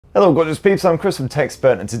Hello gorgeous peeps, I'm Chris from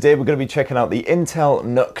TechSpert, and today we're going to be checking out the Intel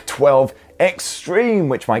NUC 12 Extreme,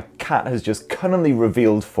 which my cat has just cunningly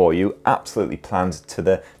revealed for you, absolutely planned to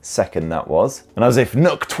the second that was. And as if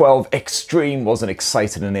NUC 12 Extreme wasn't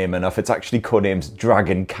exciting a name enough, it's actually codenamed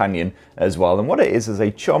Dragon Canyon as well. And what it is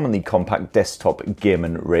a charmingly compact desktop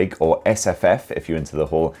gaming rig, or SFF if you're into the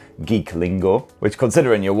whole geek lingo, which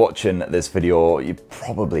considering you're watching this video, you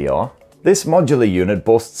probably are. This modular unit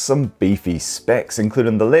boasts some beefy specs,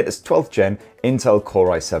 including the latest 12th gen Intel Core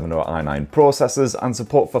i7 or i9 processors and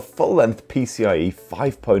support for full-length PCIe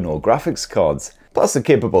 5.0 graphics cards, plus a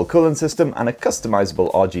capable cooling system and a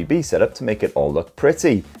customizable RGB setup to make it all look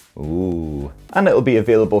pretty. Ooh. And it'll be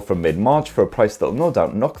available from mid-March for a price that'll no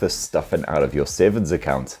doubt knock the stuffing out of your savings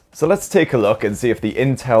account. So let's take a look and see if the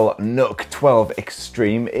Intel NUC 12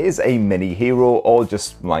 Extreme is a mini hero or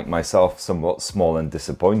just, like myself, somewhat small and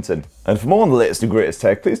disappointing. And for more on the latest and greatest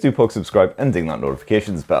tech, please do poke, subscribe and ding that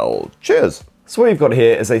notifications bell. Cheers! So what you've got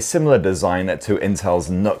here is a similar design to Intel's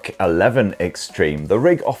NUC 11 Extreme. The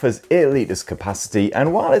rig offers 8 litres capacity,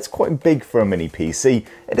 and while it's quite big for a mini PC,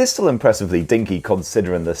 it is still impressively dinky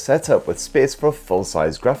considering the setup with space for a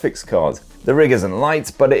full-size graphics card. The rig isn't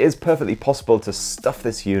light, but it is perfectly possible to stuff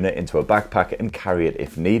this unit into a backpack and carry it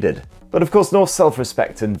if needed. But of course, no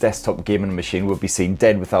self-respecting desktop gaming machine would be seen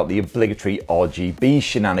dead without the obligatory RGB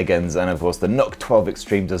shenanigans, and of course the NUC 12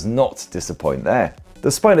 Extreme does not disappoint there.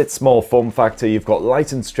 Despite its small form factor, you've got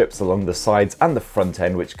lighting strips along the sides and the front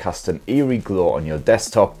end which cast an eerie glow on your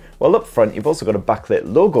desktop, while up front you've also got a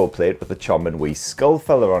backlit logo plate with a charming wee skull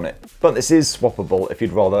fella on it. But this is swappable if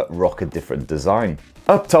you'd rather rock a different design.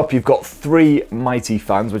 Up top you've got 3 mighty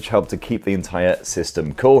fans which help to keep the entire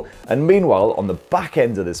system cool, and meanwhile on the back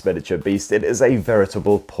end of this miniature beast it is a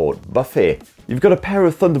veritable port buffet. You've got a pair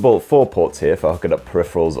of Thunderbolt 4 ports here for hooking up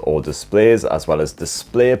peripherals or displays, as well as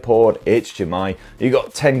DisplayPort, HDMI, you've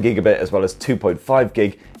got 10 gigabit as well as 2.5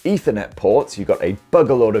 gig Ethernet ports, you've got a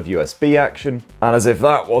bugger load of USB action, and as if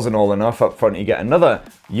that wasn't all enough, up front you get another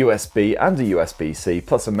USB and a USB-C,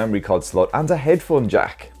 plus a memory card slot and a headphone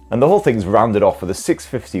jack. And the whole thing's rounded off with a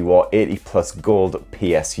 650 watt 80 plus gold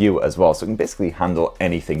PSU as well, so it can basically handle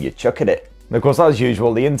anything you chuck at it. And of course, as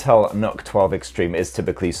usual, the Intel NUC 12 Extreme is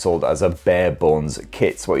typically sold as a bare bones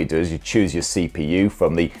kit. So what you do is you choose your CPU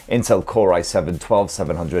from the Intel Core i7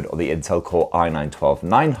 12700 or the Intel Core i9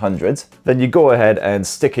 12900. Then you go ahead and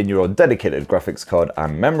stick in your own dedicated graphics card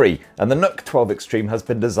and memory. And the NUC 12 Extreme has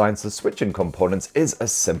been designed so switching components is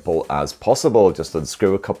as simple as possible. Just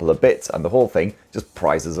unscrew a couple of bits and the whole thing just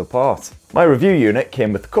prizes apart. My review unit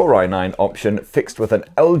came with the Core i9 option fixed with an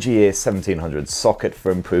LGA 1700 socket for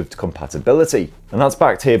improved compatibility. And that's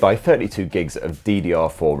backed here by 32 gigs of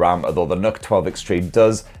DDR4 RAM, although the NUC 12 Extreme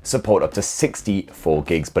does support up to 64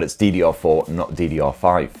 gigs, but it's DDR4, not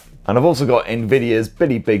DDR5. And I've also got Nvidia's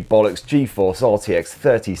Billy Big Bollocks GeForce RTX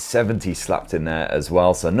 3070 slapped in there as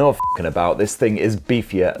well, so no f***ing about, this thing is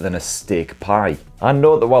beefier than a steak pie. And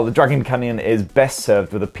note that while the Dragon Canyon is best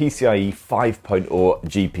served with a PCIe 5.0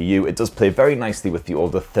 GPU, it does play very nicely with the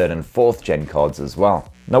older 3rd and 4th gen cards as well.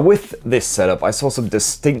 Now with this setup, I saw some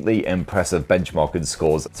distinctly impressive benchmarking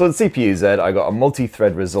scores. So in CPU-Z, I got a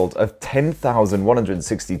multi-thread result of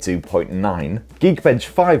 10,162.9, Geekbench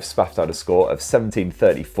 5 spaffed out a score of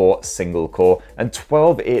 1734 single core and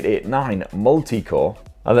 12889 multi-core.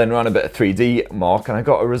 I then ran a bit of 3D mark and I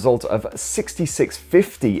got a result of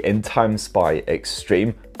 6650 in Time Spy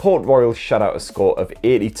Extreme. Port Royal shut out a score of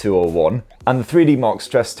 8201. And the 3D mark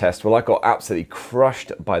stress test, well, I got absolutely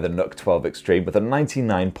crushed by the NUC 12 Extreme with a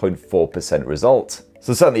 99.4% result.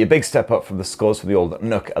 So certainly a big step up from the scores from the old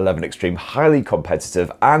NUC 11 Extreme, highly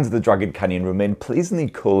competitive, and the Dragon Canyon remained pleasingly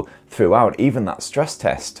cool throughout, even that stress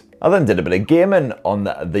test. I then did a bit of gaming on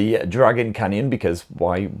the Dragon Canyon because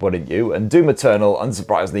why wouldn't you? And Doom Eternal,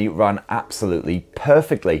 unsurprisingly, ran absolutely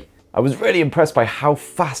perfectly. I was really impressed by how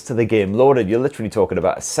fast the game loaded. You're literally talking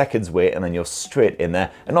about a second's wait and then you're straight in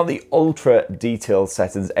there. And on the ultra detailed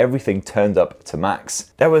settings, everything turned up to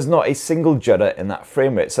max. There was not a single judder in that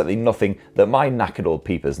frame rate, certainly nothing that my knackered old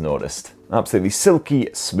peepers noticed. Absolutely silky,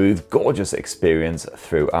 smooth, gorgeous experience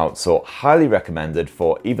throughout, so highly recommended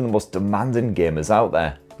for even the most demanding gamers out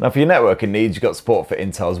there. Now for your networking needs, you've got support for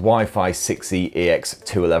Intel's Wi-Fi 6E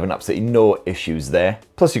AX211, absolutely no issues there.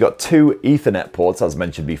 Plus you've got 2 Ethernet ports, as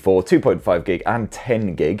mentioned before, 2.5 gig and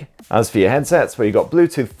 10 gig. As for your headsets, well, you've got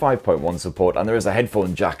Bluetooth 5.1 support, and there is a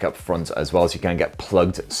headphone jack up front as well, so you can get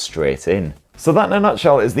plugged straight in. So that in a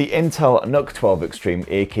nutshell is the Intel NUC 12 Extreme,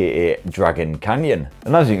 aka Dragon Canyon.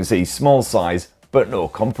 And as you can see, small size, but no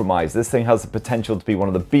compromise. This thing has the potential to be one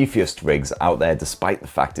of the beefiest rigs out there, despite the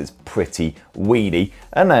fact it's pretty weedy.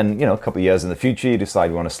 And then, you know, a couple of years in the future, you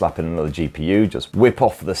decide you want to slap in another GPU, just whip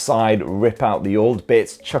off the side, rip out the old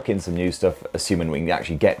bits, chuck in some new stuff, assuming we can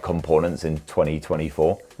actually get components in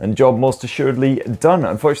 2024. And job most assuredly done.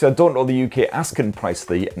 Unfortunately, I don't know the UK asking price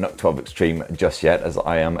for the NUC 12 Extreme just yet, as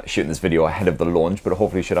I am shooting this video ahead of the launch, but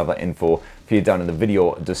hopefully should have that info for you down in the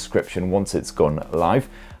video description once it's gone live.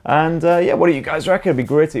 And yeah, what do you guys reckon? It'd be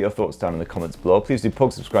great to hear your thoughts down in the comments below. Please do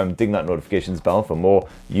poke, subscribe, and ding that notifications bell for more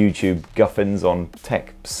YouTube guffins on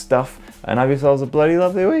tech stuff. And have yourselves a bloody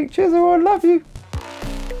lovely week. Cheers everyone, love you.